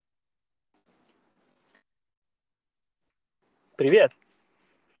Привет.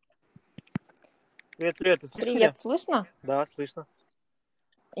 Привет, привет. Ты слышишь меня? Привет, слышно? Да, слышно.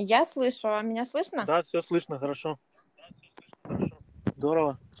 Я слышу, а меня слышно? Да, все слышно, хорошо.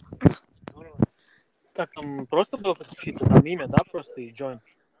 Здорово. Как там просто было подключиться? Там имя, да, просто и join.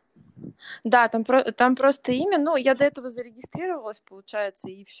 Да, там просто имя, ну, я до этого зарегистрировалась, получается,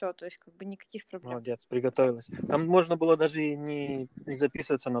 и все, то есть как бы никаких проблем. Молодец, приготовилась. Там можно было даже и не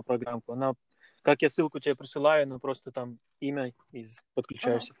записываться на программку. Она, как я ссылку тебе присылаю, она просто там имя и Ага.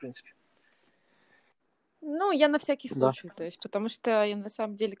 подключаешься, в принципе. Ну, я на всякий Да, случай, то есть, потому что я на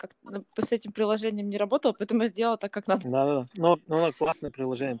самом деле как с этим приложением не работала, поэтому я сделала так, как надо. да, да. Но оно классное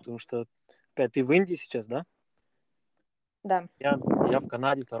приложение, потому что, опять, ты в Индии сейчас, да? Да. Я в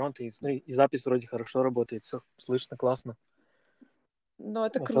Канаде, в Торонто, и запись вроде хорошо работает, все слышно, классно. Но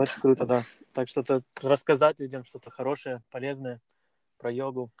это Это круто. очень круто, да. Так что-то рассказать людям что-то хорошее, полезное про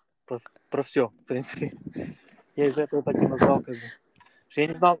йогу, про все, в принципе. Я из-за этого так и назвал, как бы. Потому что я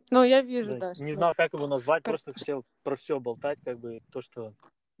не знал, Ну, я вижу, да, да, не что... знал, как его назвать, просто хотел про все болтать, как бы то, что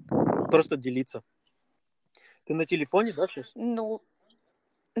просто делиться. Ты на телефоне, да, сейчас? Ну,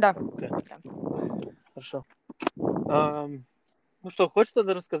 да. Окей, Да. хорошо. Ну что, хочешь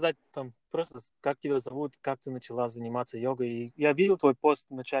тогда рассказать там просто, как тебя зовут, как ты начала заниматься йогой? И я видел твой пост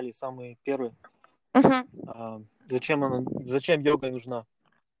в начале, самый первый. Угу. Зачем йога нужна?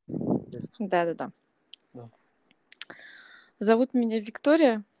 Да-да-да. Да. Зовут меня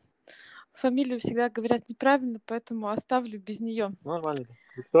Виктория. Фамилию всегда говорят неправильно, поэтому оставлю без нее. Нормально.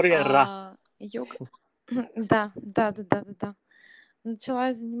 Виктория Ра. Йога. Да, да, да, да, да, да. Начала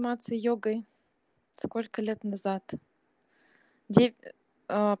я заниматься йогой сколько лет назад?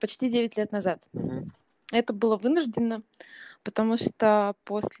 Почти 9 лет назад. Угу. Это было вынужденно, потому что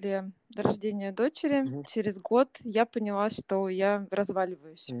после рождения дочери Угу. через год я поняла, что я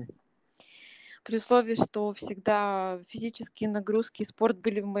разваливаюсь. Угу. При условии, что всегда физические нагрузки и спорт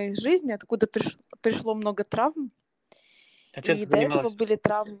были в моей жизни, откуда пришло много травм. А чем И ты до этого занималась? были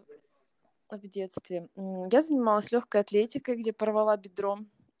травмы в детстве. Я занималась легкой атлетикой, где порвала бедро,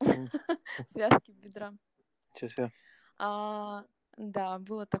 Угу. связки бедра. Все. Да,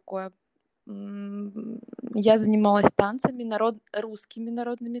 было такое. Я занималась танцами, русскими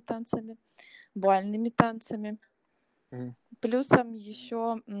народными танцами, бальными танцами. Угу. Плюсом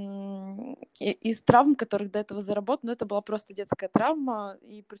еще из травм, которых до этого заработала, но это была просто детская травма,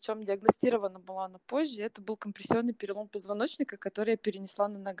 и причем диагностирована была она позже. Это был компрессионный перелом позвоночника, который я перенесла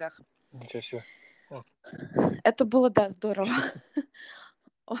на ногах. Ничего себе. Это было, да, здорово.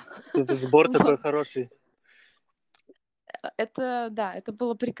 Это сбор такой Вот. хороший. Это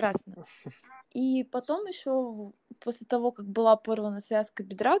было прекрасно. И потом еще после того, как была порвана связка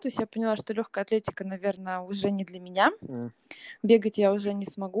бедра, то есть я поняла, что легкая атлетика, наверное, уже не для меня. Бегать я уже не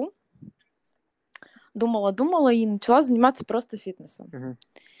смогу. Думала и начала заниматься просто фитнесом. Угу.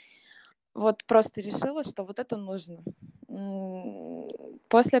 Вот просто решила, что вот это нужно.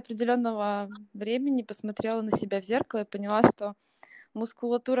 После определенного времени посмотрела на себя в зеркало и поняла, что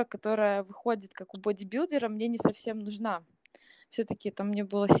мускулатура, которая выходит как у бодибилдера, мне не совсем нужна. Все-таки там мне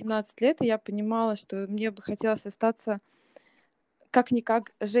было 17 лет, и я понимала, что мне бы хотелось остаться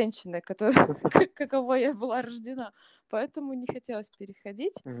как-никак женщиной, каковой я была рождена. Поэтому не хотелось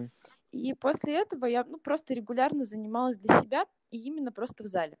переходить. Угу. И после этого я просто регулярно занималась для себя, и именно просто в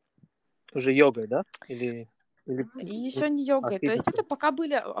зале. Уже йогой, да? И еще не йогой. То есть это фитнесом? пока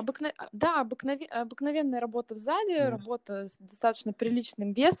были обыкновенная работа в зале, Угу. работа с достаточно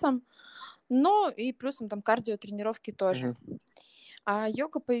приличным весом, но и плюсом там кардиотренировки тоже. Угу. А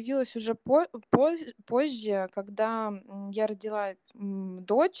йога появилась уже позже, когда я родила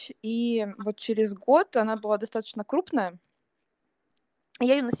дочь, и вот через год она была достаточно крупная.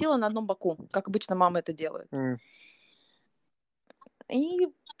 Я ее носила на одном боку, как обычно мамы это делают. Угу. И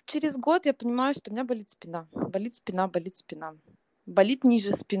через год я понимаю, что у меня болит спина. Болит спина, болит спина. Болит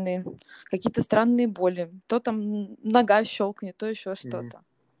ниже спины. Какие-то странные боли. То там нога щелкнет, то еще что-то.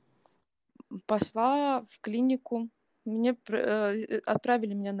 Пошла в клинику.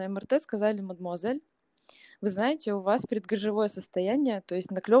 Отправили меня на МРТ, сказали: мадемуазель, вы знаете, у вас предгрыжевое состояние, то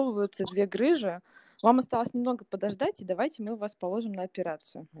есть наклевываются 2 грыжи. Вам осталось немного подождать, и давайте мы вас положим на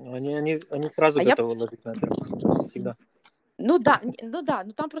операцию. Они сразу А я готовы ложить на операцию. Всегда. Ну да,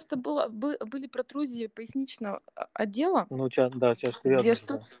 но там просто были протрузии поясничного отдела, Ну, у тебя 2 серьезно же,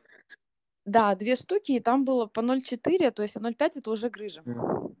 штуки. да. Да, 2 штуки, и там было по 0,4, то есть 0,5 это уже грыжа.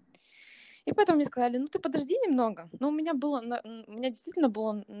 И поэтому мне сказали: ну ты подожди немного. Но у меня действительно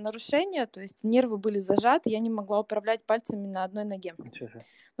было нарушение, то есть нервы были зажаты, я не могла управлять пальцами на одной ноге. Ничего себе.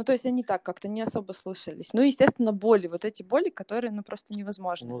 Ну, то есть они так как-то не особо слушались. Ну, естественно, боли, вот эти боли, которые, просто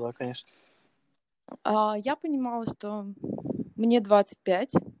невозможны. Ну да, конечно. Я понимала, что Мне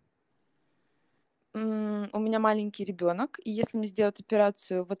 25. У меня маленький ребенок, и если мне сделать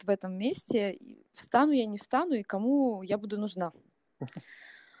операцию вот в этом месте, встану я, не встану, и кому я буду нужна?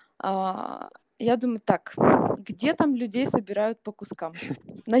 Я думаю, так, где там людей собирают по кускам?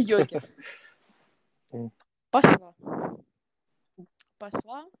 На йоге. Пошла.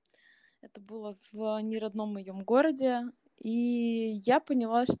 Это было в неродном моем городе, и я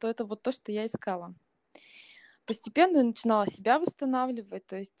поняла, что это вот то, что я искала. Постепенно я начинала себя восстанавливать,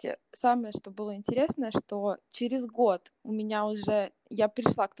 то есть самое, что было интересное, что через год у меня уже, я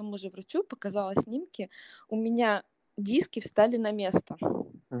пришла к тому же врачу, показала снимки, у меня диски встали на место.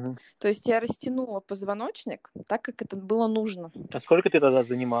 То есть я растянула позвоночник так, как это было нужно. А сколько ты тогда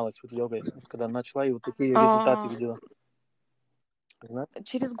занималась вот йогой, когда начала и вот такие результаты видела?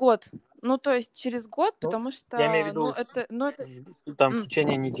 Через год. Ну, то есть через год, Ну, потому что... я имею в виду, там в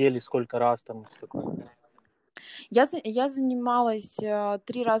течение недели сколько раз там все такое. Я занималась 3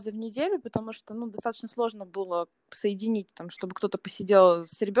 раза в неделю, потому что, достаточно сложно было соединить, там, чтобы кто-то посидел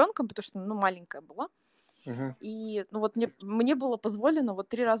с ребенком, потому что, маленькая была. И, вот мне было позволено вот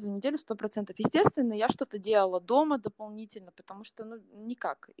 3 раза в неделю 100%. Естественно, я что-то делала дома дополнительно, потому что,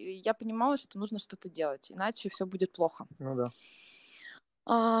 никак. И я понимала, что нужно что-то делать, иначе все будет плохо. Ну да.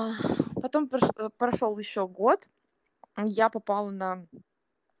 Потом прошел еще год, я попала на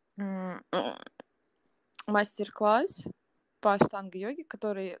мастер-класс по аштанга-йоге,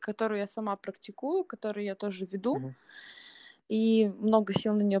 которую я сама практикую, которую я тоже веду, и много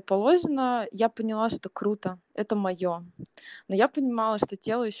сил на нее положено. Я поняла, что круто, это мое. Но я понимала, что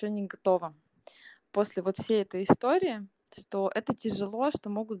тело еще не готово. После вот всей этой истории, что это тяжело, что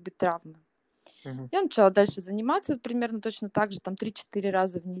могут быть травмы. Я начала дальше заниматься примерно точно так же, там 3-4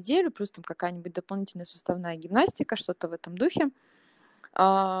 раза в неделю, плюс там какая-нибудь дополнительная суставная гимнастика, что-то в этом духе.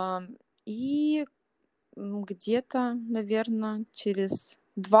 И где-то, наверное, через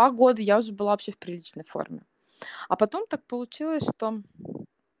 2 года я уже была вообще в приличной форме. А потом так получилось, что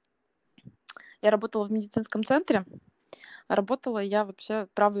я работала в медицинском центре, а работала я вообще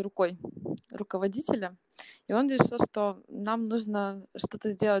правой рукой руководителя, и он решил, что нам нужно что-то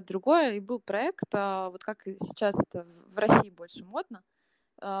сделать другое, и был проект, вот как сейчас это в России больше модно,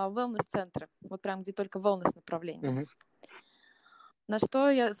 wellness-центры, вот прям где только wellness направление. На что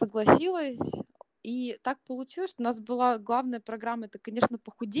я согласилась, и так получилось, что у нас была главная программа, это, конечно,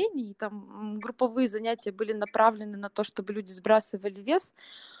 похудение, и там групповые занятия были направлены на то, чтобы люди сбрасывали вес,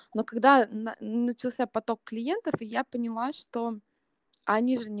 но когда начался поток клиентов, и я поняла, что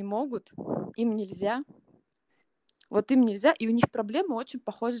они же не могут, им нельзя, и у них проблемы очень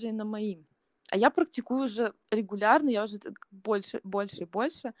похожие на мои. А я практикую уже регулярно, я уже больше и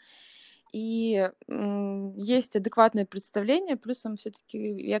больше. И есть адекватное представление, плюсом все-таки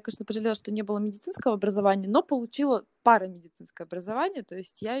я, конечно, пожалела, что не было медицинского образования, но получила парамедицинское образование, то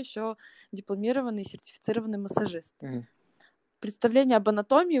есть я еще дипломированный сертифицированный массажист. Представления об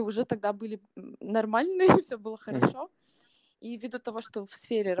анатомии уже тогда были нормальные, все было хорошо. И ввиду того, что в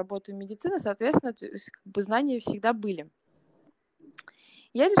сфере работаю медицины, соответственно, знания всегда были.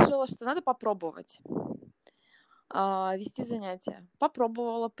 Я решила, что надо попробовать вести занятия.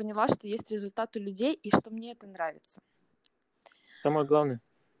 Попробовала, поняла, что есть результат у людей и что мне это нравится. Самое главное.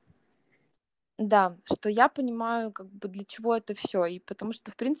 Да, что я понимаю, для чего это все. И потому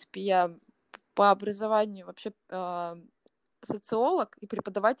что, в принципе, я по образованию вообще социолог и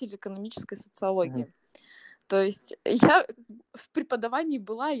преподаватель экономической социологии. То есть я в преподавании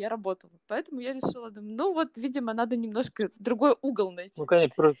была, и я работала. Поэтому я решила, видимо, надо немножко другой угол найти.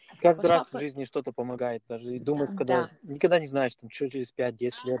 Конечно, каждый раз в жизни что-то помогает. Даже и думаешь, никогда не знаешь, что через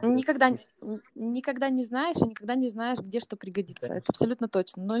 5-10 лет. Никогда не знаешь, и никогда не знаешь, где что пригодится. Конечно. Это абсолютно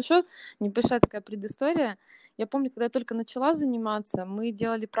точно. Но еще небольшая такая предыстория. Я помню, когда я только начала заниматься, мы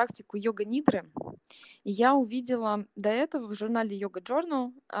делали практику йога-нидры, и я увидела до этого в журнале Yoga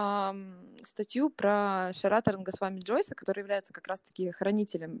Journal статью про Шарата Рангасвами Джойса, который является как раз-таки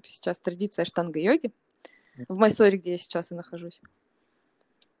хранителем сейчас традиции аштанга-йоги в Майсоре, где я сейчас и нахожусь.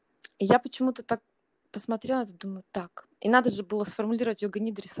 И я почему-то так посмотрела, думаю, так. И надо же было сформулировать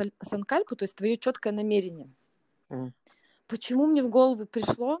йога-нидри санкальпу, то есть твое четкое намерение. Почему мне в голову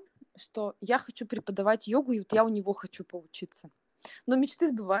пришло, что я хочу преподавать йогу, и вот я у него хочу поучиться. Но мечты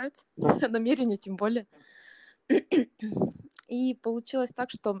сбываются, намерения тем более. И получилось так,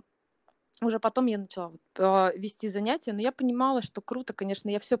 что уже потом я начала вести занятия, но я понимала, что круто, конечно,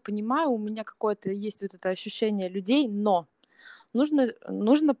 я все понимаю, у меня какое-то есть вот это ощущение людей, но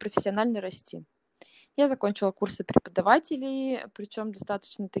нужно профессионально расти. Я закончила курсы преподавателей, причем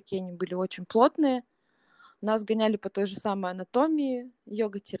достаточно такие они были очень плотные. Нас гоняли по той же самой анатомии,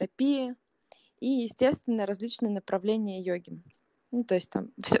 йога-терапии и, естественно, различные направления йоги. Ну, то есть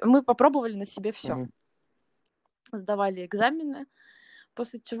там мы попробовали на себе все. Мгм. Сдавали экзамены,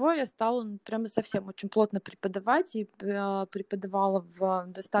 после чего я стала прямо совсем очень плотно преподавать и преподавала в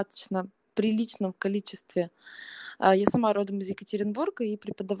достаточно приличном количестве. Я сама родом из Екатеринбурга и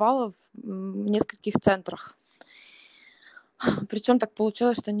преподавала в нескольких центрах. Причем так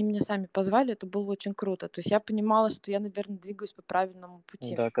получилось, что они меня сами позвали, это было очень круто. То есть я понимала, что я, наверное, двигаюсь по правильному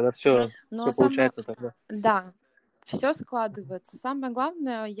пути. Да, когда все Но самое, получается тогда. да, все складывается. Самое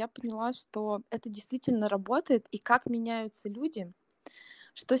главное, я поняла, что это действительно работает, и как меняются люди,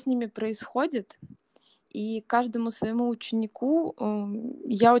 что с ними происходит. И к каждому своему ученику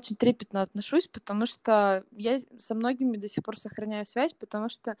я очень трепетно отношусь, потому что я со многими до сих пор сохраняю связь, потому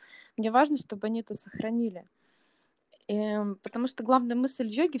что мне важно, чтобы они это сохранили. Потому что главная мысль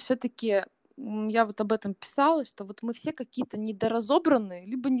в йоге все-таки, я вот об этом писала, что вот мы все какие-то недоразобранные,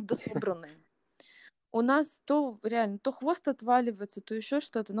 либо недособранные. У нас то реально, то хвост отваливается, то еще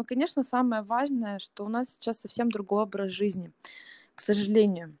что-то. Но, конечно, самое важное, что у нас сейчас совсем другой образ жизни, к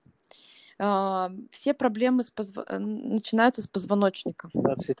сожалению. Все проблемы начинаются с позвоночника.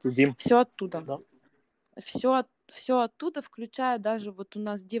 Да, все следим. Все оттуда. Да. Все оттуда, включая даже вот у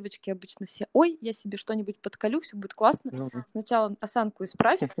нас девочки обычно все: ой, я себе что-нибудь подколю, все будет классно. Ну, Сначала осанку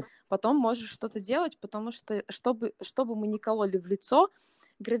исправь, потом можешь что-то делать, потому что чтобы мы не кололи в лицо,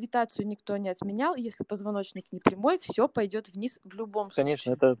 гравитацию никто не отменял. Если позвоночник не прямой, все пойдет вниз в любом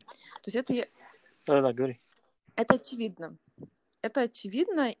конечно, случае. это... То есть это Да, говори. очевидно. Это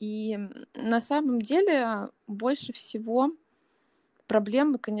очевидно, и на самом деле больше всего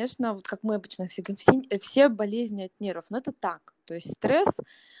проблемы, конечно, вот как мы обычно все говорим, все болезни от нервов, но это так. То есть стресс,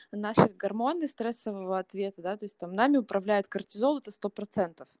 наши гормоны стрессового ответа, да, то есть там нами управляет кортизол, это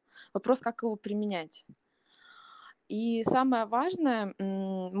 100%. Вопрос, как его применять. И самое важное,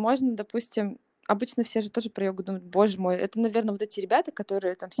 можно, допустим, обычно все же тоже про йогу думают: боже мой, это, наверное, вот эти ребята,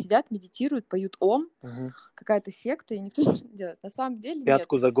 которые там сидят, медитируют, поют ом, Мгм. какая-то секта, и никто ничего не делает. На самом деле нет.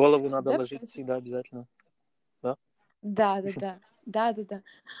 Пятку за голову надо Всегда ложить всегда обязательно. Да? да.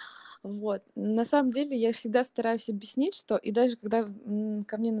 Вот. На самом деле я всегда стараюсь объяснить, что и даже когда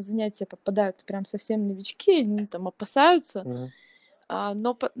ко мне на занятия попадают прям совсем новички, они там опасаются, Мгм.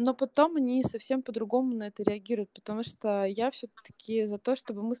 но потом они совсем по-другому на это реагируют, потому что я все-таки за то,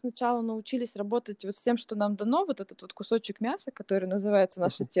 чтобы мы сначала научились работать вот с тем, что нам дано, вот этот вот кусочек мяса, который называется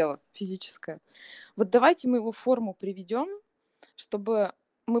наше тело физическое. Вот давайте мы его в форму приведем, чтобы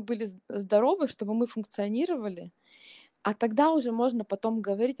мы были здоровы, чтобы мы функционировали, а тогда уже можно потом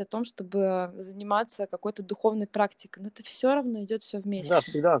говорить о том, чтобы заниматься какой-то духовной практикой. Но это все равно идет все Да, вместе.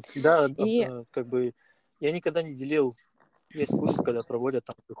 всегда, И как бы, я никогда не делил, есть курсы, когда проводят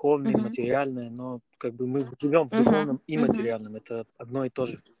там духовные, Мгм. материальные, но как бы мы живем в Мгм. духовном и Мгм. материальном, это одно и то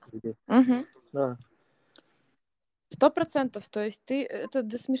же. Мгм. Да. 100%. То есть это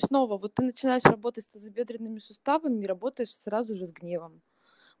до смешного. Вот ты начинаешь работать с тазобедренными суставами и работаешь сразу же с гневом.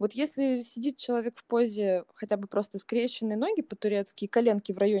 Вот если сидит человек в позе хотя бы просто скрещенные ноги по-турецки и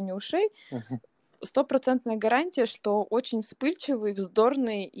коленки в районе ушей, Мгм. 100% гарантия, что очень вспыльчивый,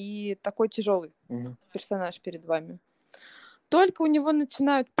 вздорный и такой тяжелый Мгм. персонаж перед вами. Только у него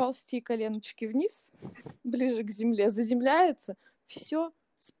начинают ползти коленочки вниз, ближе к земле, заземляется, все,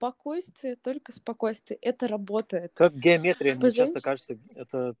 спокойствие, только спокойствие. Это работает. Как геометрия, По мне часто женщине, кажется,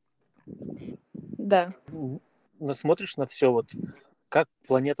 это да. смотришь на все, вот как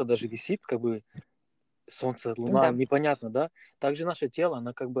планета даже висит, как бы Солнце, Луна, Да. непонятно, да? Также наше тело,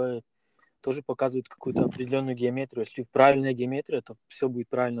 оно как бы тоже показывает какую-то определенную геометрию. Если правильная геометрия, то все будет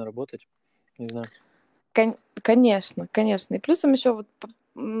правильно работать. Не знаю. Конечно, конечно. И плюсом еще вот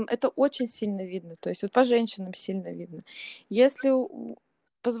это очень сильно видно. То есть вот по женщинам сильно видно. Если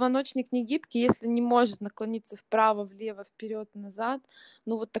позвоночник не гибкий, если не может наклониться вправо, влево, вперед, назад,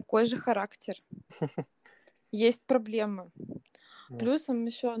 ну вот такой же характер. Есть проблемы. Да. Плюсом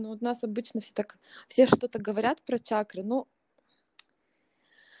еще, ну, вот у нас обычно все что-то говорят про чакры, ну,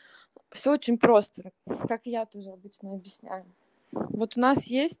 все очень просто, как я тоже обычно объясняю. Вот у нас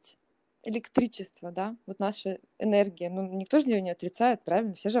есть электричество, да, вот наша энергия, ну, никто же ее не отрицает,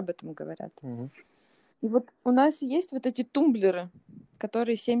 правильно, все же об этом говорят. Мгм. И вот у нас есть вот эти тумблеры,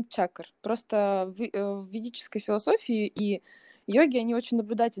 которые 7 чакр. Просто в ведической философии и йоге они очень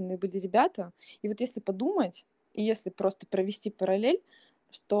наблюдательные были ребята. И вот если подумать, и если просто провести параллель,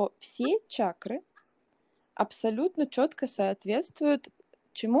 что все чакры абсолютно четко соответствуют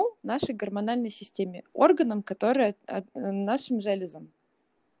чему? Нашей гормональной системе, органам, которые нашим железам.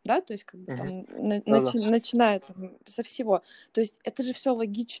 Да, то есть как бы Мгм. там Да-да. начиная там со всего. То есть это же все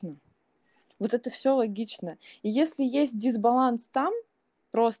логично. Вот это все логично. И если есть дисбаланс там,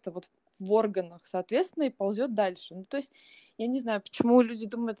 просто вот в органах, соответственно, и ползет дальше. Ну, то есть я не знаю, почему люди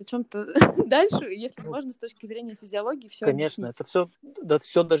думают о чем-то дальше, если Ну, можно с точки зрения физиологии все конечно, объяснить. это все, да,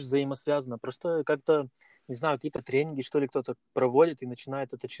 все даже взаимосвязано. Просто как-то, не знаю, какие-то тренинги, что ли, кто-то проводит и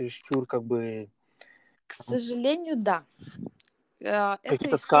начинает это чересчур, как бы, К сожалению, да. Это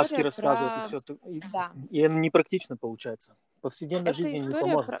какие-то сказки история рассказывать, и про... все. Да. И непрактично получается. В повседневной Это жизни не история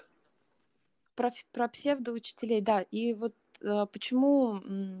поможет. про псевдоучителей, да. И вот почему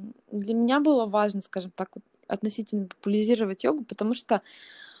для меня было важно, скажем так, вот, относительно популяризировать йогу, потому что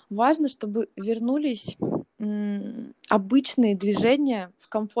важно, чтобы вернулись обычные движения в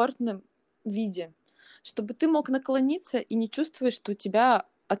комфортном виде, чтобы ты мог наклониться и не чувствовать, что у тебя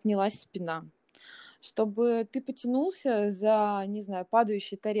отнялась спина, чтобы ты потянулся за, не знаю,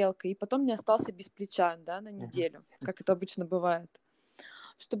 падающей тарелкой и потом не остался без плеча, да, на Мгм. неделю, как это обычно бывает.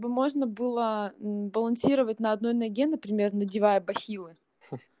 Чтобы можно было балансировать на одной ноге, например, надевая бахилы,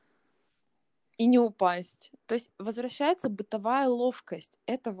 и не упасть. То есть возвращается бытовая ловкость.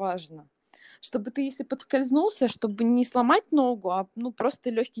 Это важно. Чтобы ты, если подскользнулся, чтобы не сломать ногу, а ну, просто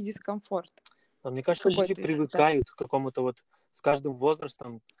легкий дискомфорт Мне кажется, люди какой-то испытать. привыкают к какому-то вот с каждым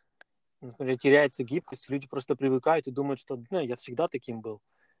возрастом, например, теряется гибкость, люди просто привыкают и думают, что ну, я всегда таким был.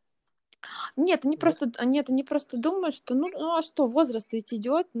 Нет? Нет, они просто думают, что ну а что, возраст ведь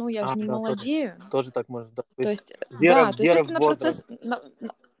идет, ну я же не Да, тоже, молодею. тоже так может. Да. То То есть есть, вера, да, то есть вера это в на возраст. процесс,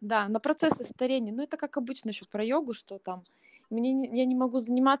 да, на процессы старения. Ну, это как обычно еще про йогу, что там я не могу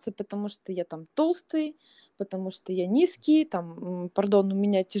заниматься, потому что я там толстый, потому что я низкий, там, пардон, у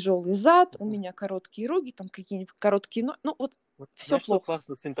меня тяжелый зад, у меня короткие руки, там какие-нибудь короткие, ну вот Вот все знаешь, что плохо.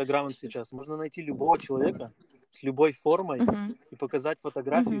 классно с Инстаграмом Всё. сейчас? Можно найти любого человека с любой формой Мгм. и показать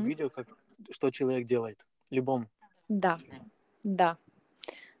фотографию, Мгм. видео, как, что человек делает. Любому. Да, да.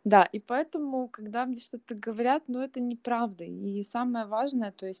 Да, и поэтому, когда мне что-то говорят, ну, это неправда. И самое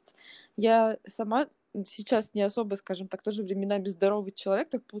важное, то есть я сама сейчас не особо, скажем так, тоже временами здоровый человек,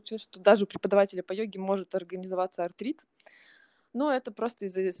 так получилось, что даже у преподавателя по йоге может организоваться артрит, но это просто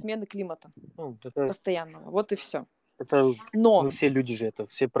из-за смены климата Ну, постоянного. Вот и все. это Но, мы все люди же, это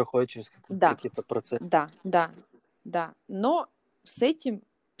все проходят через да, какие-то процессы. да, да. Но с этим,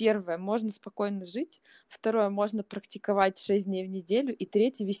 первое, можно спокойно жить, второе, можно практиковать 6 дней в неделю, и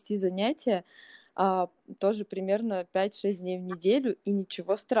третье, вести занятия а, тоже примерно 5-6 дней в неделю, и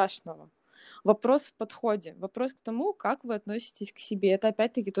ничего страшного. Вопрос в подходе, вопрос к тому, как вы относитесь к себе. Это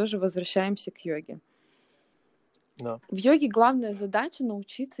опять-таки тоже возвращаемся к йоге. Да. В йоге главная задача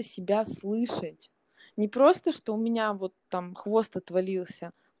научиться себя слышать. Не просто, что у меня вот там хвост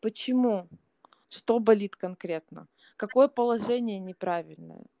отвалился. Почему? Что болит конкретно? Какое положение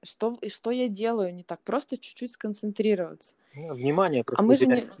неправильное? Что я делаю не так? Просто чуть-чуть сконцентрироваться. Ну, внимание А просто мы же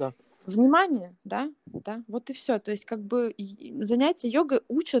не... уделять. Да. Внимание, да, да, вот и все. То есть как бы занятия йогой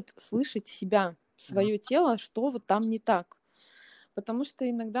учат слышать себя, Мгм. свое тело, что вот там не так. Потому что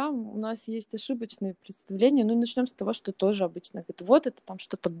иногда у нас есть ошибочные представления. Ну, и начнем с того, что тоже обычно говорят, вот это там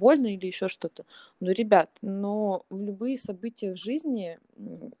что-то больно или еще что-то. Ну, ребят, но в любые события в жизни,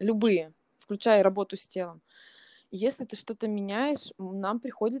 любые, включая работу с телом, если ты что-то меняешь, нам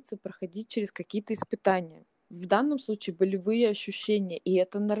приходится проходить через какие-то испытания. В данном случае болевые ощущения, и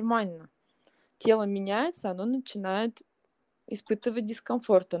это нормально. Тело меняется, оно начинает испытывать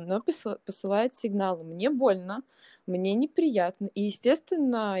дискомфорт, оно посылает сигналы. Мне больно, мне неприятно. И,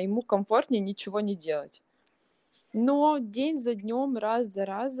 естественно, ему комфортнее ничего не делать. Но день за днем, раз за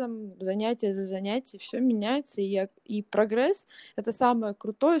разом, занятие за занятием, все меняется, и прогресс — это самое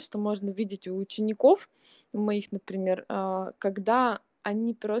крутое, что можно видеть у учеников, у моих, например, когда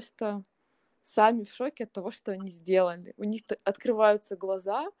они просто сами в шоке от того, что они сделали. У них открываются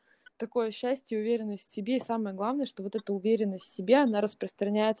глаза, такое счастье, уверенность в себе, и самое главное, что вот эта уверенность в себе, она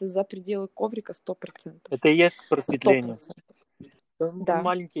распространяется за пределы коврика 100%. Это и есть просветление. 100%. Мы Да,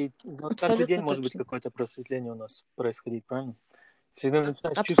 маленький, у нас каждый день абсолютно может быть точно. какое-то просветление у нас происходить, правильно? Всегда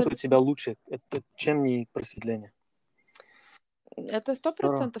начинаешь чувствовать Абсолютно. себя лучше, это чем не просветление. Это сто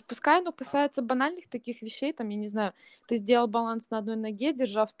Здорово. процентов. Пускай оно касается банальных таких вещей, там, я не знаю, ты сделал баланс на одной ноге,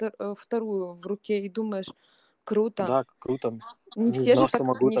 держа вторую в руке и думаешь, круто. Да, круто. Не знал, что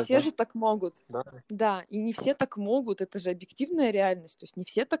могу Не так, все да? же так могут. Да, Да, и не все так могут. Это же объективная реальность. То есть не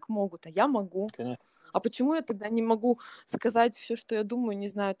все так могут, а я могу. конечно. А почему я тогда не могу сказать все, что я думаю, не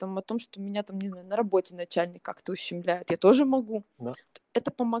знаю, там, о том, что меня там, не знаю, на работе начальник как-то ущемляет? Я тоже могу. Да.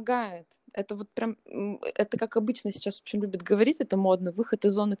 Это помогает. Это вот прям, это как обычно сейчас очень любят говорить, это модно, выход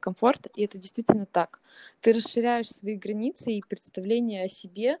из зоны комфорта, и это действительно так. Ты расширяешь свои границы и представление о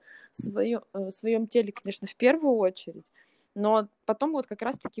себе, своем теле, конечно, в первую очередь, но потом вот как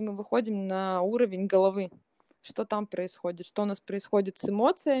раз-таки мы выходим на уровень головы. Что там происходит? Что у нас происходит с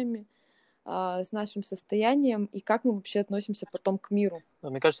эмоциями? с нашим состоянием и как мы вообще относимся потом к миру.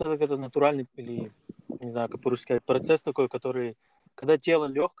 Мне кажется, это какой-то натуральный или, не знаю, как по-русски сказать, процесс такой, который, когда тело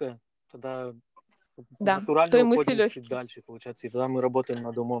легкое, тогда Да, то натурально и мысли уходим чуть легкие. дальше, получается, и тогда мы работаем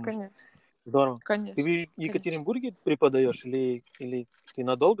над умом. Конечно, Здорово. Ты конечно, в Екатеринбурге преподаешь или ты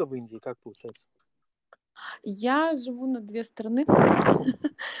надолго в Индии? Как получается? Я живу на 2 страны.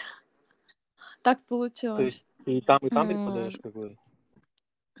 Так То получилось. есть и там преподаешь, как бы?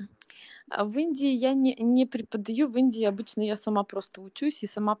 А в Индии я не преподаю. В Индии обычно я сама просто учусь и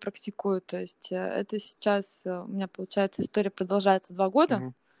сама практикую. То есть это сейчас у меня, получается, история продолжается 2 года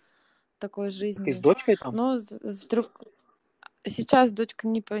Мгм. такой Ты с жизни. дочкой там? Но сейчас дочка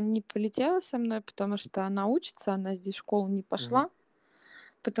не полетела со мной, потому что она учится, она здесь в школу не Мгм. пошла,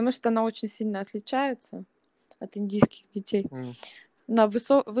 потому что она очень сильно отличается от индийских детей. Мгм. Она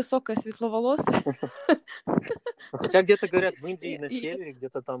высокая, светловолосая. Ну, хотя где-то говорят, в Индии на И севере,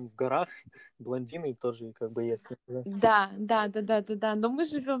 где-то там в горах, блондины тоже как бы есть. Да. да. Но мы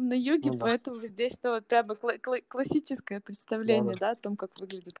живем на юге, Ну да, поэтому здесь-то вот прямо классическое да, да. представление, да, о том, как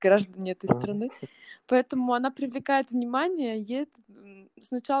выглядят граждане этой Мгм. страны. Поэтому она привлекает внимание, ей это,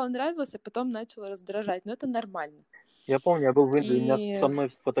 сначала нравилось, а потом начало раздражать. Но это нормально. Я помню, я был в Индии, меня со И мной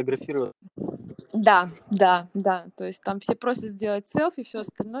фотографировали. да. То есть там все просят сделать селфи, все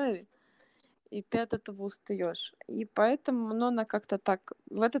остальное, и ты от этого устаешь. И поэтому, ну, она как-то так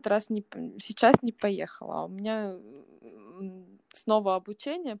в этот раз сейчас не поехала. А у меня снова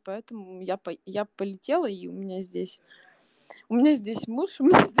обучение, поэтому я полетела, и у меня здесь муж, у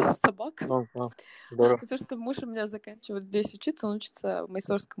меня здесь собака. Ну, здорово. Потому что муж у меня заканчивает здесь учиться, он учится в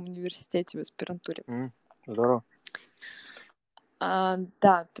Майсорском университете в аспирантуре. Здорово.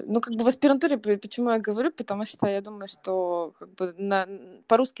 Да, ну как бы в аспирантуре, почему я говорю, потому что я думаю, что как бы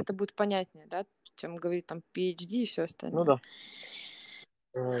по-русски это будет понятнее, да, чем говорить там PhD и все Ну остальное. да.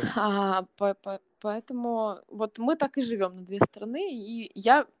 Э, Поэтому вот мы так и живем на 2 страны, и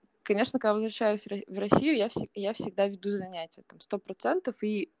я, конечно, когда возвращаюсь в Россию, я всегда веду занятия, там, 100%,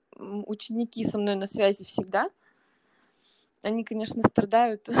 и ученики со мной на связи всегда. Они, конечно,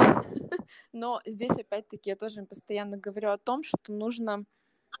 страдают, но здесь, опять-таки, я тоже им постоянно говорю о том, что нужно,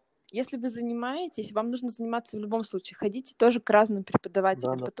 если вы занимаетесь, вам нужно заниматься в любом случае. Ходите тоже к разным Да,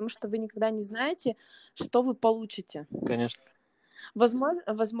 преподавателям, да, потому что вы никогда не знаете, что вы получите. конечно.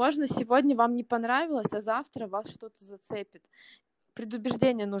 Возможно, сегодня вам не понравилось, а завтра вас что-то зацепит.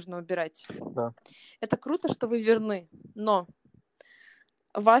 Предубеждение нужно убирать. Да. Это круто, что вы верны, но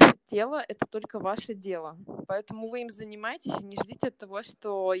ваше тело — это только ваше дело. Поэтому вы им занимаетесь и не ждите от того,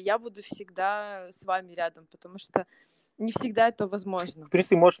 что я буду всегда с вами рядом, потому что не всегда это возможно. В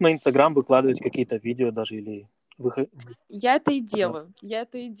принципе, можешь на Инстаграм выкладывать какие-то видео даже или Я это и Да.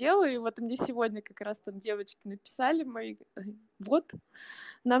 делаю. И вот мне сегодня как раз там девочки написали мои, вот,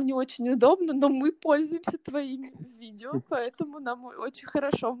 нам не очень удобно, но мы пользуемся твоими видео, поэтому нам очень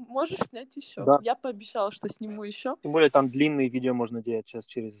хорошо. Можешь снять еще? Да. Я пообещала, что сниму еще. Тем более там длинные видео можно делать сейчас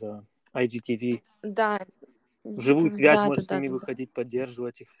через IGTV. Да, В живую связь можешь с ними да. выходить,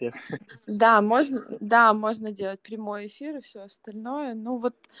 поддерживать их всех. Да, можно делать прямой эфир и все остальное. Ну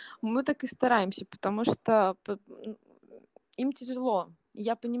вот мы так и стараемся, потому что им тяжело.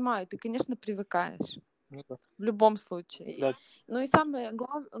 Я понимаю, ты, конечно, привыкаешь Ну да. в любом случае. Да. Ну и самое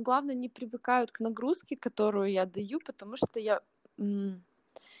главное, не привыкают к нагрузке, которую я даю, потому что я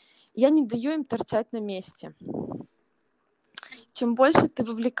не даю им торчать на месте. Чем больше ты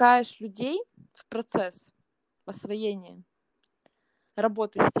вовлекаешь людей в процесс освоения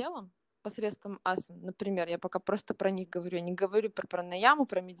работы с телом посредством асан, например, я пока просто про них говорю, я не говорю про пранаяму,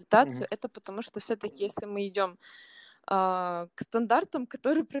 про медитацию, Мгм. это потому что все-таки, если мы идем к стандартам,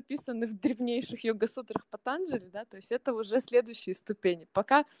 которые прописаны в древнейших йога-сутрах Патанджали, да, то есть это уже следующие ступени.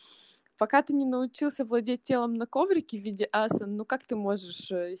 Пока ты не научился владеть телом на коврике в виде асан, ну как ты можешь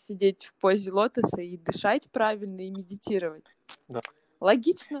сидеть в позе лотоса и дышать правильно и медитировать? Да.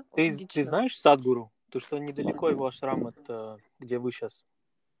 Логично? Ты Логично. знаешь Садгуру? То, что недалеко его ашрам от где вы сейчас.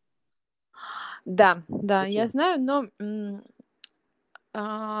 Да, я Слышала? знаю, но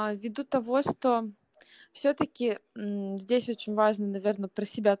ввиду того, что все-таки здесь очень важно, наверное, про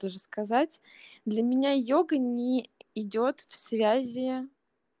себя тоже сказать, для меня йога не идет в связи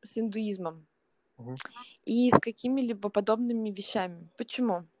с индуизмом Мгм. и с какими-либо подобными вещами.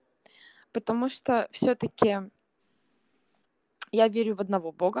 Почему? Потому что все-таки я верю в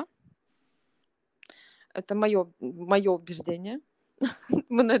одного Бога. Это мое убеждение.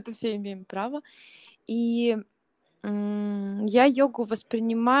 Мы на это все имеем право. И я йогу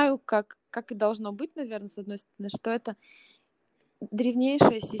воспринимаю как и должно быть, наверное, с одной стороны, что это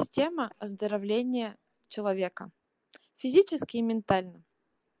древнейшая система оздоровления человека физически и ментально.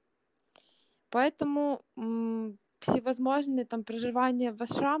 Поэтому всевозможные там проживания в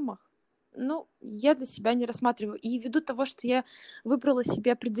ашрамах, ну, я для себя не рассматриваю. И ввиду того, что я выбрала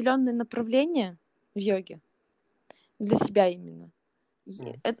себе определенное направление в йоге, для себя именно,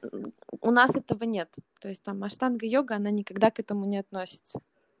 у нас этого нет. То есть там аштанга-йога, она никогда к этому не относится.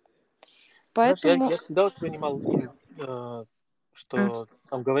 Знаешь, Поэтому... я всегда воспринимал, что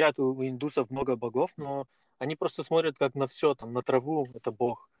там говорят, у индусов много богов, но они просто смотрят как на все, там, на траву это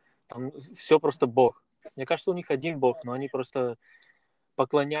бог, там все просто бог. Мне кажется, у них один бог, но они просто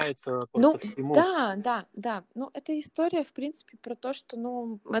поклоняются Ну, просто всему. да. Ну, эта история, в принципе, про то, что,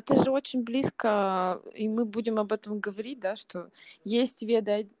 ну, это же очень близко, и мы будем об этом говорить, да, что есть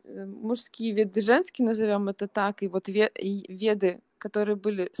веды, мужские веды, женские, назовем это так, и вот и веды, которые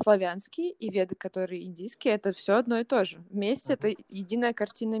были славянские, и веды, которые индийские, это все одно и то же. Вместе это единая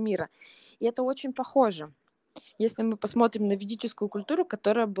картина мира. И это очень похоже. Если мы посмотрим на ведическую культуру,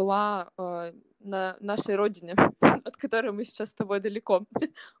 которая была на нашей родине, от которой мы сейчас с тобой далеко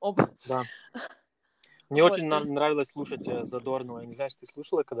оба. Да. Мне Вот, очень нравилось слушать Задорнова. Я не знаю, если ты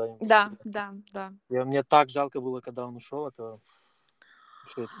слушала когда-нибудь. Да. Мне так жалко было, когда он ушел. Это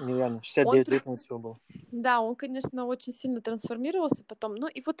вообще нереально. 69 лет ему всего было. Да, он, конечно, очень сильно трансформировался потом. Ну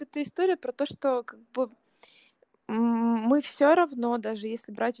и вот эта история про то, что как бы мы все равно, даже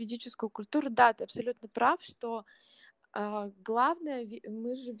если брать ведическую культуру, да, ты абсолютно прав, что главное,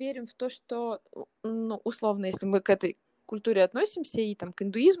 мы же верим в то, что, ну, условно, если мы к этой культуре относимся и там к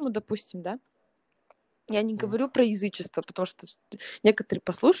индуизму, допустим, да, я не говорю про язычество, потому что некоторые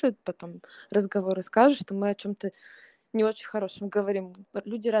послушают потом разговоры, скажут, что мы о чем-то не очень хорошем говорим.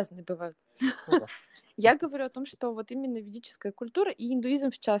 Люди разные бывают. Да. Я говорю о том, что вот именно ведическая культура и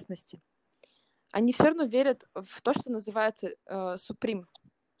индуизм в частности, они все равно верят в то, что называется суприм,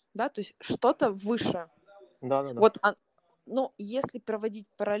 да, то есть что-то выше. Да. Вот, ну, если проводить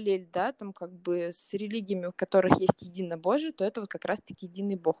параллель, да, там как бы с религиями, у которых есть единобожие, то это вот как раз-таки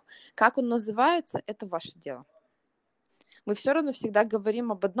единый Бог. Как он называется, это ваше дело. Мы все равно всегда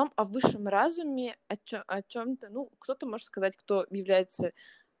говорим об одном, о высшем разуме, о чем-то. Ну, кто-то может сказать, кто является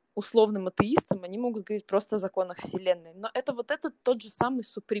условным атеистом, они могут говорить просто о законах Вселенной. Но это вот этот тот же самый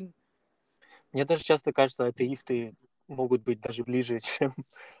суприм. Мне даже часто кажется, атеисты могут быть даже ближе, чем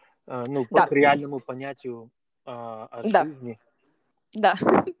Да, к реальному понятию о да, жизни. да,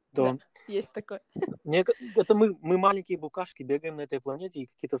 да, То есть такое. это мы маленькие букашки, бегаем на этой планете и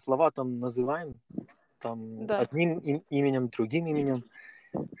какие-то слова там называем там Да. одним именем, другим именем.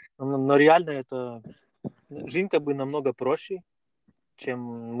 Но реально это жизнь как бы намного проще, чем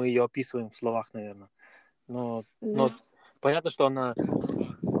мы ее описываем в словах, наверное. Но понятно, что она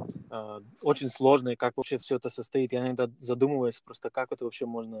очень сложная, как вообще все это состоит. Я иногда задумываюсь просто, как это вообще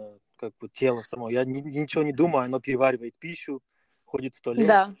можно, как бы тело само. Я ничего не думаю, оно переваривает пищу, ходит в туалет.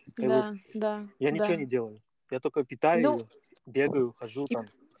 Да. Я ничего не делаю. Я только питаю Ну, ее, бегаю, хожу и, там,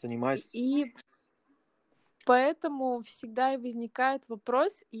 занимаюсь. и поэтому всегда и возникает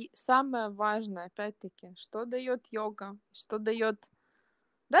вопрос, и самое важное, опять-таки, что дает йога, что дает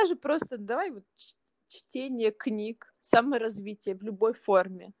даже просто, давай вот чтение книг, саморазвитие в любой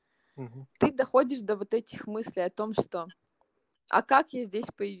форме. Угу. Ты доходишь до вот этих мыслей о том, что а как я здесь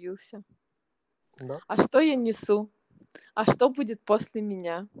появился? Да. А что я несу? А что будет после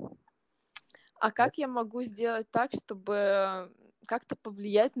меня? А Да. как я могу сделать так, чтобы как-то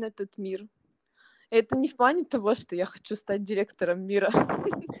повлиять на этот мир? Это не в плане того, что я хочу стать директором мира.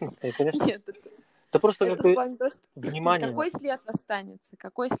 И, конечно, Нет, это просто как это в бы плане того, что внимание. какой след останется,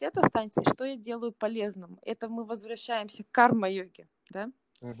 и что я делаю полезным. Это мы возвращаемся к карма-йоге, да?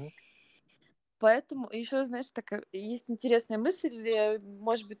 Угу. Поэтому еще, знаешь, такая есть интересная мысль,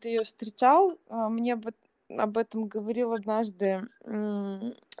 может быть, ты ее встречал. Мне об этом говорил однажды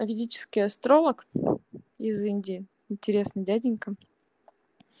ведический астролог из Индии, интересный дяденька,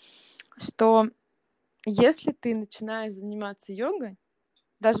 что если ты начинаешь заниматься йогой,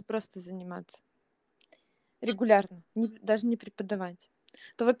 даже просто заниматься регулярно, даже не преподавать,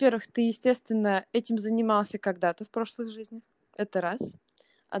 то, во-первых, ты, естественно, этим занимался когда-то в прошлой жизни, это раз.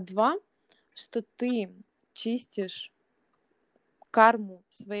 А два, что ты чистишь карму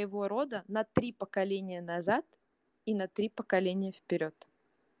своего рода на 3 поколения назад и на 3 поколения вперед.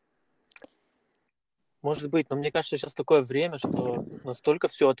 Может быть, но мне кажется, сейчас такое время, что настолько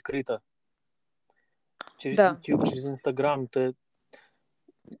все открыто. Через Да. YouTube, через Instagram.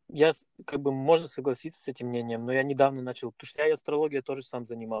 Я как бы можно согласиться с этим мнением, но я недавно начал, потому что я и астрологией тоже сам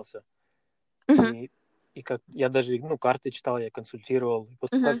занимался. Мгм. И как я даже карты читал, я консультировал. И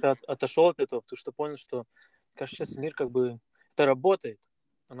вот Мгм. как-то отошел от этого, потому что понял, что, кажется, сейчас мир как бы это работает.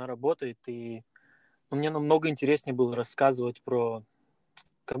 Она работает, и мне намного интереснее было рассказывать про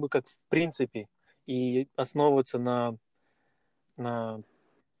как в принципе, и основываться на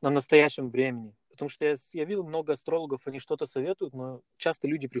настоящем времени. Потому что я видел много астрологов, они что-то советуют, но часто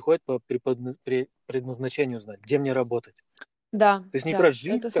люди приходят по предназначению знать, где мне работать. Да, То есть не про да,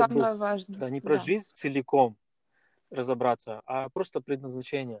 жизнь, это как бы, самое важное. да, не про Да, жизнь целиком разобраться, а просто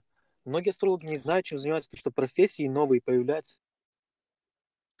предназначение. Многие астрологи не знают, чем заниматься, потому что профессии новые появляются.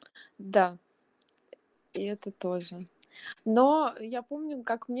 да, и это тоже. Но я помню,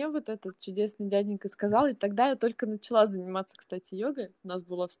 как мне вот этот чудесный дяденька сказал, и тогда я только начала заниматься, кстати, йогой. У нас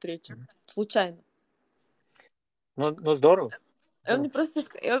была встреча. Случайно. Но здорово. И он Здорово. мне просто,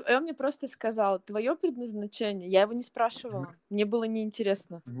 и он мне просто сказал, твое предназначение. Я его не спрашивала. Мне было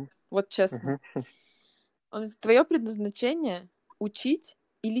неинтересно. Мгм. Вот честно. Мгм. Он говорит, твое предназначение учить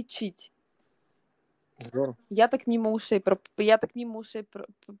и лечить. Здорово. Я так мимо ушей,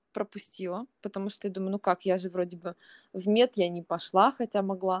 пропустила, потому что я думаю, ну как, я же вроде бы в мед я не пошла, хотя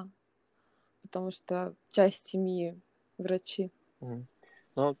могла, потому что часть семьи врачи. Мгм.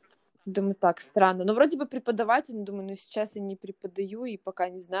 Но Думаю, так, странно. Но вроде бы преподаватель, но думаю, ну сейчас я не преподаю, и пока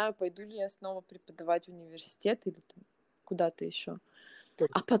не знаю, пойду ли я снова преподавать в университет или там куда-то еще.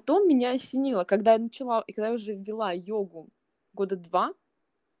 А потом меня осенило, когда я начала, и когда я уже вела йогу года 2,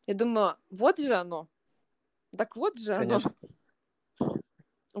 я думаю, вот же оно. Так вот же оно. конечно,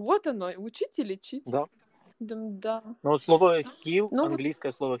 Вот оно, учить и лечить. да. Думаю, да. Но слово heal, Ну вот,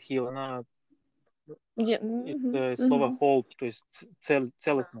 английское слово heal, оно мгм, это слово мгм. hold, то есть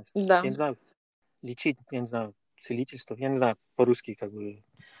целостность. Да, Я не знаю, лечить, я не знаю, целительство, я не знаю по-русски как бы.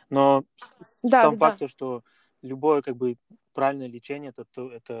 Но да, да, сам факт, да, то, что любое как бы правильное лечение,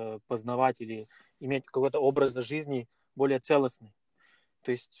 это познавать или иметь какой-то образ жизни более целостный.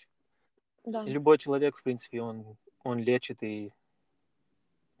 То есть да, любой человек, в принципе, он лечит и,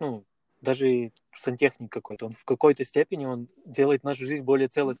 ну, даже сантехник какой-то, он в какой-то степени он делает нашу жизнь более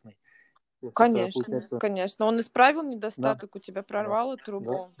целостной. То есть это конечно, получается, конечно. Он исправил да, недостаток, у тебя да, прорвало да,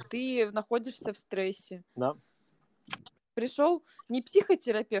 трубу, ты находишься в стрессе. да, Пришел не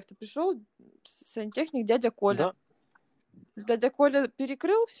психотерапевт, а пришел сантехник дядя Коля. да, Дядя Коля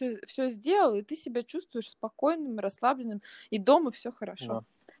перекрыл, все сделал, и ты себя чувствуешь спокойным, расслабленным, и дома все хорошо.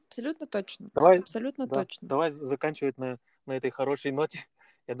 да. Абсолютно точно. Давай, Абсолютно да, точно. давай заканчивать на этой хорошей ноте.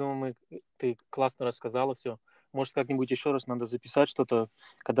 Я думаю, ты классно рассказала все. Может, как-нибудь еще раз надо записать что-то,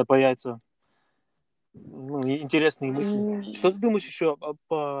 когда появятся интересные мысли. Что ты думаешь еще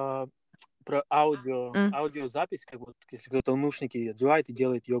про М. аудиозапись, как вот, если кто-то наушники одевает и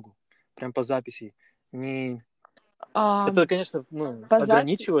делает йогу, прям по записи. Не... А, Это, конечно, по записи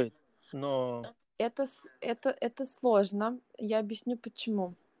ограничивает, но... это сложно. Я объясню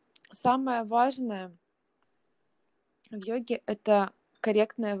почему. Самое важное в йоге это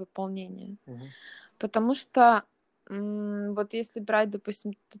корректное выполнение. Мгм. Потому что вот если брать,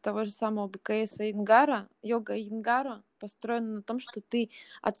 допустим, того же самого БКСа Ингара, йога Ингара построена на том, что ты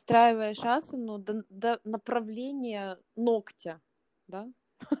отстраиваешь асану до направления ногтя, да?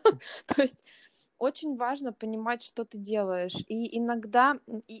 То есть очень важно понимать, что ты делаешь. И иногда,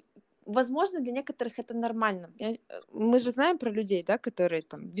 возможно, для некоторых это нормально. Мы же знаем про людей, да, которые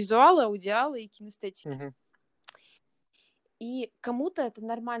там визуалы, аудиалы и кинестетики. Мгм. И кому-то это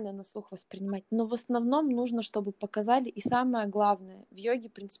нормально на слух воспринимать, но в основном нужно, чтобы показали. И самое главное, в йоге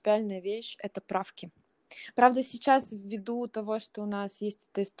принципиальная вещь — это правки. Правда, сейчас ввиду того, что у нас есть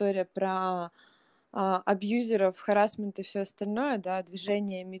эта история про абьюзеров, харассмент и все остальное, да,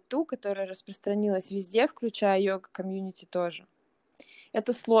 движение МИТУ, которое распространилось везде, включая йога-комьюнити тоже.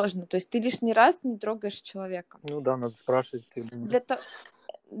 Это сложно, то есть ты лишний раз не трогаешь человека. Ну да, надо спрашивать. Для того,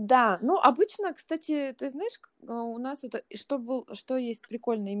 да, ну обычно, кстати, ты знаешь, у нас вот что есть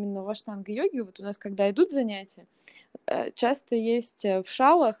прикольно именно в аштанга-йоге, вот у нас, когда идут занятия, часто есть в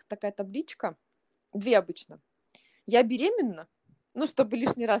шалах такая табличка, 2 обычно. Я беременна, ну, чтобы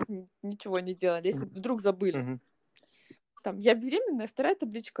лишний раз ничего не делали, если вдруг забыли. Мгм. Там, я беременная, 2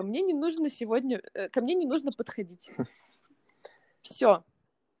 табличка, мне не нужно сегодня, ко мне не нужно подходить. Все,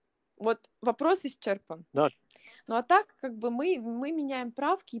 вот вопрос исчерпан. Да, Ну а так, как бы мы меняем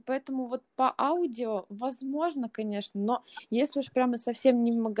правки, и поэтому вот по аудио возможно, конечно, но если уж прямо совсем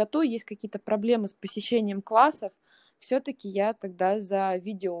не вмоготу, есть какие-то проблемы с посещением классов, все-таки я тогда за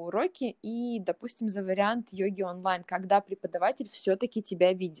видеоуроки и, допустим, за вариант йоги онлайн, когда преподаватель все-таки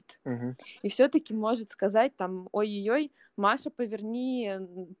тебя видит. мгм. И все-таки может сказать там, ой-ой-ой, Маша, поверни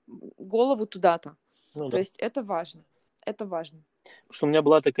голову туда-то. Ну То да. есть это важно. Это важно. Потому что у меня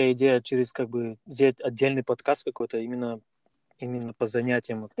была такая идея через как бы сделать отдельный подкаст какой-то именно по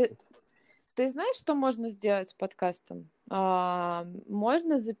занятиям. Ты, ты знаешь, что можно сделать с подкастом?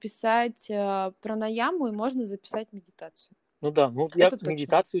 Можно записать пранаяму и можно записать медитацию. Ну да, ну я Это точно.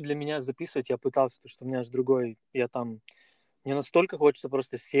 медитацию для меня записывать я пытался, потому что у меня же другой, мне настолько хочется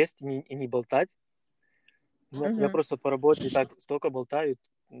просто сесть и не болтать. Я просто по работе так столько болтаю,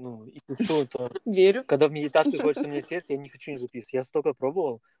 и пишу, то Верю. когда в медитацию хочется мне сесть, я не хочу не записывать. Я столько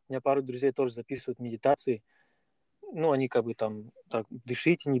пробовал, у меня пару друзей тоже записывают медитации. Ну, они как бы там так,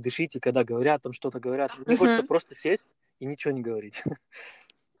 дышите, не дышите, когда говорят, там что-то говорят. Мне хочется просто сесть и ничего не говорить.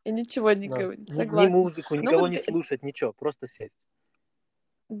 И ничего не Да. говорить, Ни согласна. музыку, Ну никого вот не слушать, ничего, просто сесть.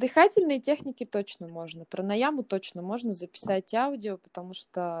 дыхательные техники точно можно. Пранаяму точно можно записать аудио, потому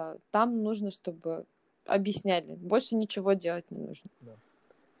что там нужно, чтобы объясняли. Больше ничего делать не нужно. Да.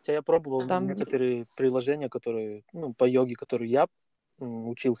 Хотя я пробовал Там... некоторые приложения, которые, по йоге, которые я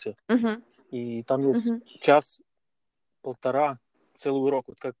учился, и там есть час-полтора, целый урок.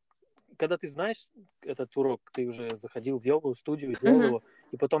 Вот когда ты знаешь этот урок, ты уже заходил в йогу, в студию, делал его,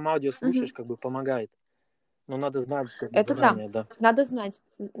 и потом аудио слушаешь, как бы помогает. Но надо знать Это знания, да. да. Надо знать.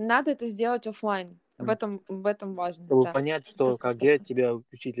 Надо это сделать оффлайн. В этом важность, Чтобы да. понять, Это что где 100%. тебя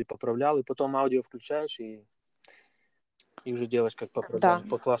учитель поправлял, и потом аудио включаешь и уже делаешь как по Да, программе,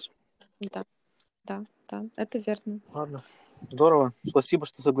 по классу. да, это верно. Ладно, здорово. Спасибо,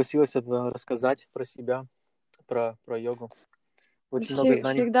 что согласилась рассказать про себя, про йогу. Очень много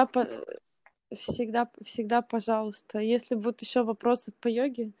знаний. Всегда, пожалуйста. Если будут еще вопросы по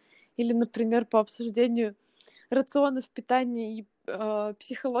йоге или, например, по обсуждению рационов питания и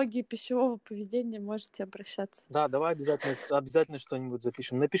психологии пищевого поведения, можете обращаться. Да, давай обязательно что-нибудь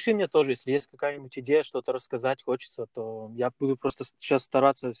запишем. Напиши мне тоже, если есть какая-нибудь идея, что-то рассказать хочется, то я буду просто сейчас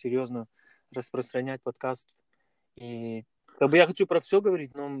стараться серьезно распространять подкаст. И как бы я хочу про все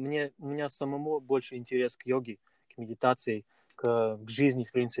говорить, но у меня самому больше интерес к йоге, к медитации, к жизни,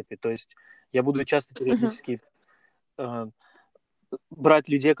 в принципе. То есть я буду часто периодически брать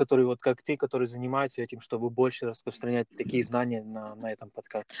людей, которые вот как ты, которые занимаются этим, чтобы больше распространять такие знания на этом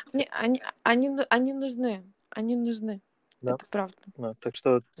подкасте. Они нужны. Они нужны. Да. Это правда. Да, так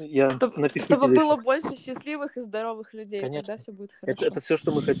что я напишу Чтобы тебе было еще. больше счастливых и здоровых людей, тогда Конечно. все будет хорошо. Это все,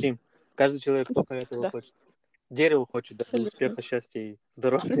 что мы хотим. Каждый человек только этого Да, хочет. Дерево хочет, да, для абсолютно. успеха, счастья и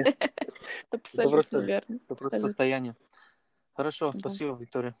здоровья. Абсолютно верно. Это просто Абсолютно. состояние. Хорошо, Да. спасибо,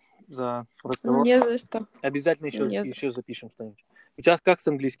 Виктория, за Ну, разговор. не за что. Обязательно Не за еще что. запишем что-нибудь. У тебя как с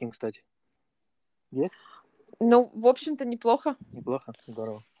английским, кстати? Есть? Ну, в общем-то, неплохо. Неплохо?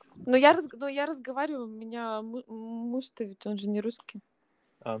 Здорово. Но я разговариваю, у меня муж-то ведь он же не русский.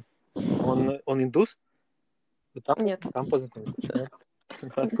 Он индус? Вы Нет. там познакомились?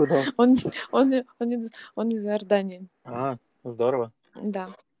 Откуда Он из Иордании. он? Ну здорово.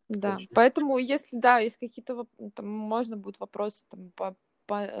 Да. Очень. Поэтому, есть какие-то там можно будут вопросы там,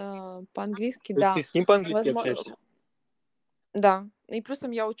 по-английски, То есть ты да. с ним по-английски Возможно, общаешься? да. И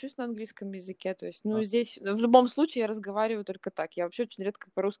плюсом я учусь на английском языке. То есть, А. здесь в любом случае я разговариваю только так. Я вообще очень редко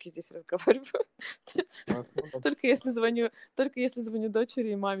по-русски здесь разговариваю. Только если звоню дочери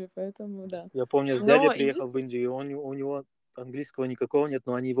и маме, поэтому да. Я помню, дядя Но приехал в Индию, и у него английского никакого нет,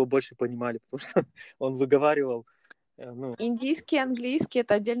 но они его больше понимали, потому что он выговаривал. индийский, английский —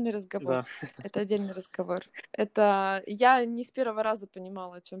 это отдельный разговор. Да. Это отдельный разговор. Это я не с первого раза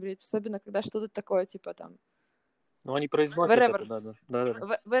понимала, о чем речь, особенно когда что-то такое, типа там Но они произносят wherever, это,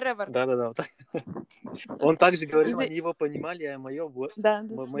 да. wherever. Да. Вот так. Он также говорил, они его понимали, а мой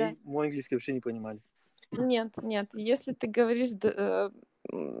английский вообще не понимали. Нет. Если ты говоришь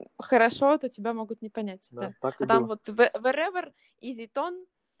хорошо, то тебя могут не понять. Да, так и А там было. вот wherever, easy tone,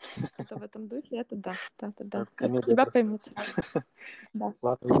 что-то в этом духе, это да. Это Это комедия тебя просто. поймут сразу. Да.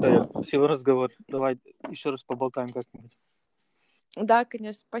 Ладно, Виктория, спасибо за разговор. Давай еще раз поболтаем как-нибудь. Да,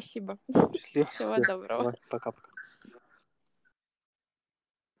 конечно, спасибо. Счастливо. Всего доброго. Давай, пока-пока.